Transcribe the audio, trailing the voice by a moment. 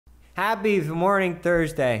Happy morning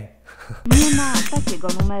Thursday.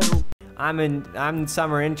 I'm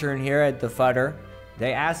summer intern here at the Futter.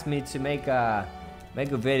 They asked me to make a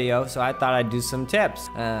video, so I thought I'd do some tips.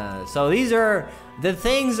 So these are the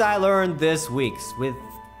things I learned this week with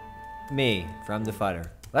me from the Futter.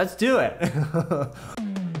 Let's do it.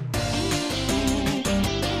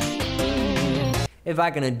 If I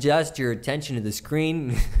can adjust your attention to the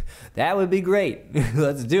screen, that would be great.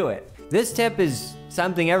 Let's do it. This tip is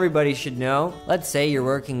something everybody should know. Let's say you're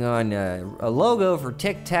working on a logo for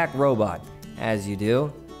Tic Tac Robot, as you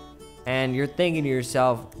do, and you're thinking to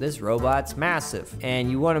yourself, this robot's massive,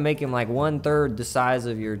 and you want to make him like 1/3 the size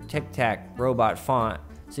of your Tic Tac Robot font,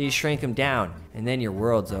 so you shrink him down, and then your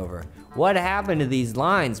world's over. What happened to these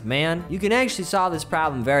lines, man? You can actually solve this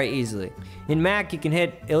problem very easily. In Mac, you can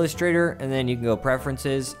hit Illustrator, and then you can go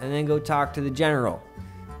Preferences, and then go talk to the General.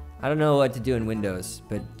 I don't know what to do in Windows,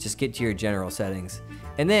 but just get to your general settings.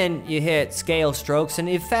 And then you hit Scale, Strokes, and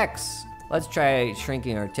Effects. Let's try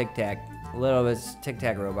shrinking our Tic Tac, a little bit Tic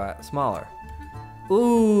Tac Robot, smaller.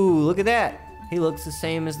 Ooh, look at that. He looks the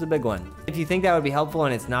same as the big one. If you think that would be helpful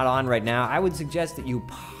and it's not on right now, I would suggest that you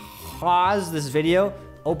pause this video,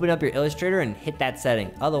 open up your Illustrator, and hit that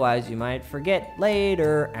setting. Otherwise, you might forget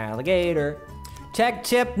later, alligator. Tech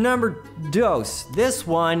tip number 2. This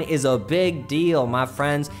one is a big deal, my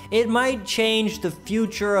friends. It might change the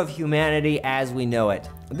future of humanity as we know it.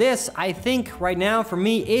 This, I think, right now for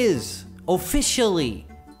me is officially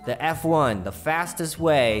the F1, the fastest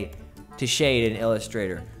way to shade in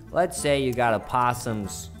Illustrator. Let's say you got a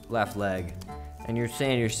possum's left leg, and you're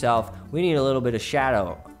saying to yourself, we need a little bit of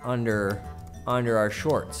shadow under our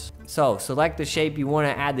shorts. So select the shape you want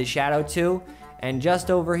to add the shadow to, and just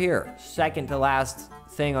over here, second to last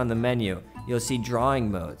thing on the menu, you'll see drawing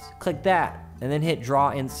modes. Click that, and then hit draw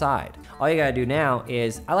inside. All you gotta do now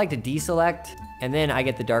is, I like to deselect, and then I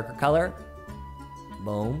get the darker color.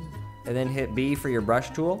 Boom. And then hit B for your brush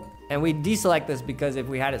tool. And we deselect this because if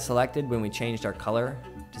we had it selected when we changed our color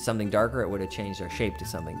to something darker, it would have changed our shape to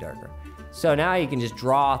something darker. So now you can just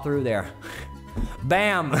draw through there.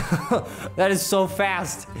 Bam! That is so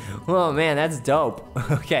fast. Oh man, that's dope.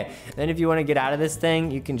 Okay, then if you want to get out of this thing,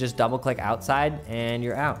 you can just double click outside and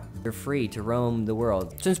you're out. You're free to roam the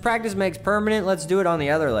world. Since practice makes permanent, let's do it on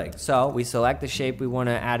the other leg. So we select the shape we want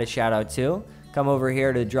to add a shadow to, come over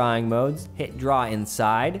here to drawing modes, hit draw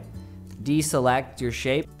inside, deselect your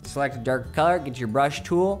shape, select a dark color, get your brush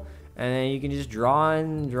tool, and then you can just draw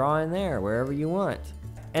in there wherever you want.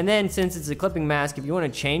 And then since it's a clipping mask, if you want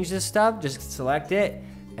to change this stuff, just select it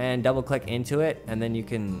and double click into it, and then you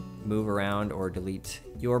can move around or delete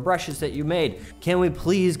your brushes that you made. Can we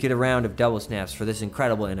please get a round of double snaps for this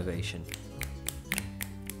incredible innovation?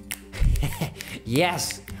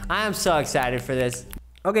 Yes, I am so excited for this.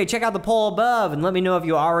 Okay, check out the poll above and let me know if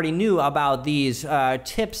you already knew about these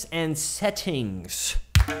tips and settings.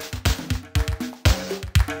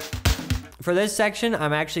 For this section,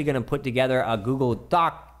 I'm actually gonna put together a Google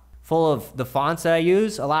Doc full of the fonts that I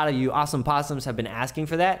use. A lot of you awesome possums have been asking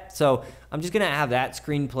for that, so I'm just gonna have that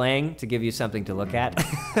screen playing to give you something to look at.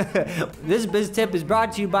 This biz tip is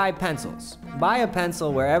brought to you by pencils. Buy a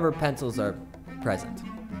pencil wherever pencils are present.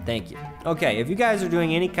 Thank you. Okay, if you guys are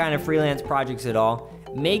doing any kind of freelance projects at all,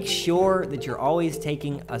 make sure that you're always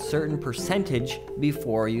taking a certain percentage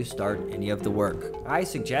before you start any of the work. I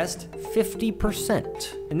suggest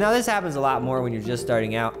 50%. And now this happens a lot more when you're just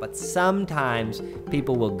starting out, but sometimes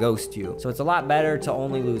people will ghost you. So it's a lot better to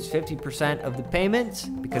only lose 50% of the payment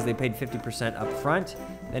because they paid 50% up front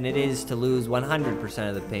than it is to lose 100%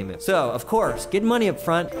 of the payment. So, of course, get money up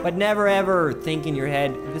front, but never ever think in your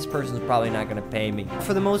head, this person's probably not gonna pay me.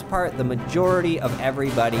 For the most part, the majority of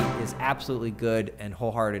everybody is absolutely good and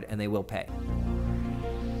wholehearted, and they will pay.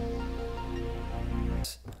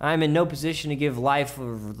 I'm in no position to give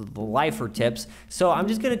lifer tips, so I'm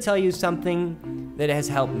just gonna tell you something that has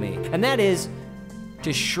helped me, and that is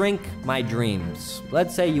to shrink my dreams.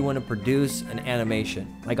 Let's say you want to produce an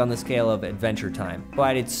animation, like on the scale of Adventure Time,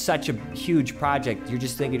 but it's such a huge project, you're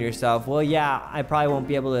just thinking to yourself, well, yeah, I probably won't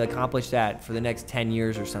be able to accomplish that for the next 10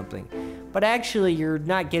 years or something. But actually, you're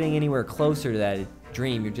not getting anywhere closer to that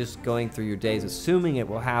dream. You're just going through your days assuming it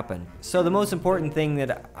will happen. So the most important thing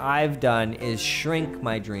that I've done is shrink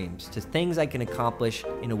my dreams to things I can accomplish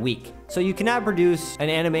in a week. So you cannot produce an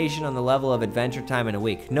animation on the level of Adventure Time in a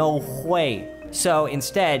week. No way. So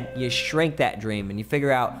instead, you shrink that dream and you figure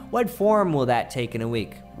out what form will that take in a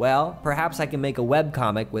week. Well, perhaps I can make a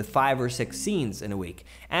webcomic with 5 or 6 scenes in a week.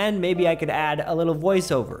 And maybe I could add a little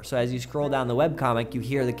voiceover, so as you scroll down the webcomic, you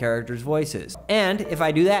hear the characters' voices. And if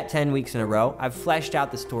I do that 10 weeks in a row, I've fleshed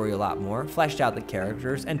out the story a lot more, fleshed out the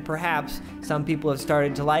characters, and perhaps some people have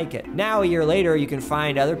started to like it. Now, a year later, you can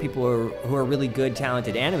find other people who are really good,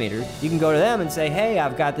 talented animators. You can go to them and say, hey,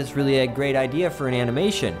 I've got this really great idea for an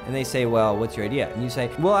animation. And they say, well, what's your idea? And you say,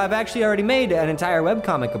 well, I've actually already made an entire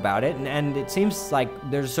webcomic about it, and it seems like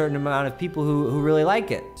there's a certain amount of people who really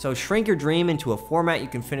like it. So shrink your dream into a format you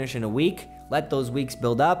can finish in a week. Let those weeks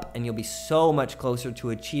build up, and you'll be so much closer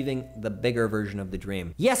to achieving the bigger version of the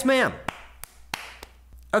dream. Yes, ma'am.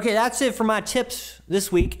 Okay, that's it for my tips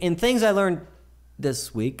this week and things I learned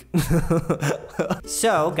this week.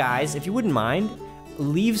 So, guys, if you wouldn't mind,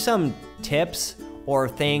 leave some tips or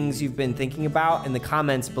things you've been thinking about in the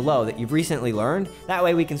comments below that you've recently learned. That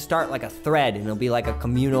way we can start like a thread, and it'll be like a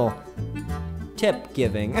communal tip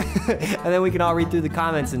giving. And then we can all read through the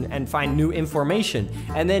comments and find new information.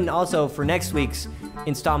 And then also for next week's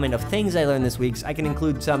installment of things I learned this week, I can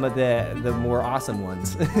include some of the more awesome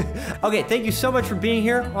ones. Okay, thank you so much for being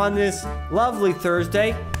here on this lovely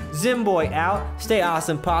Thursday. Zimboy out, stay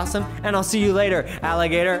awesome possum, and I'll see you later,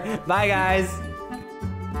 alligator. Bye, guys.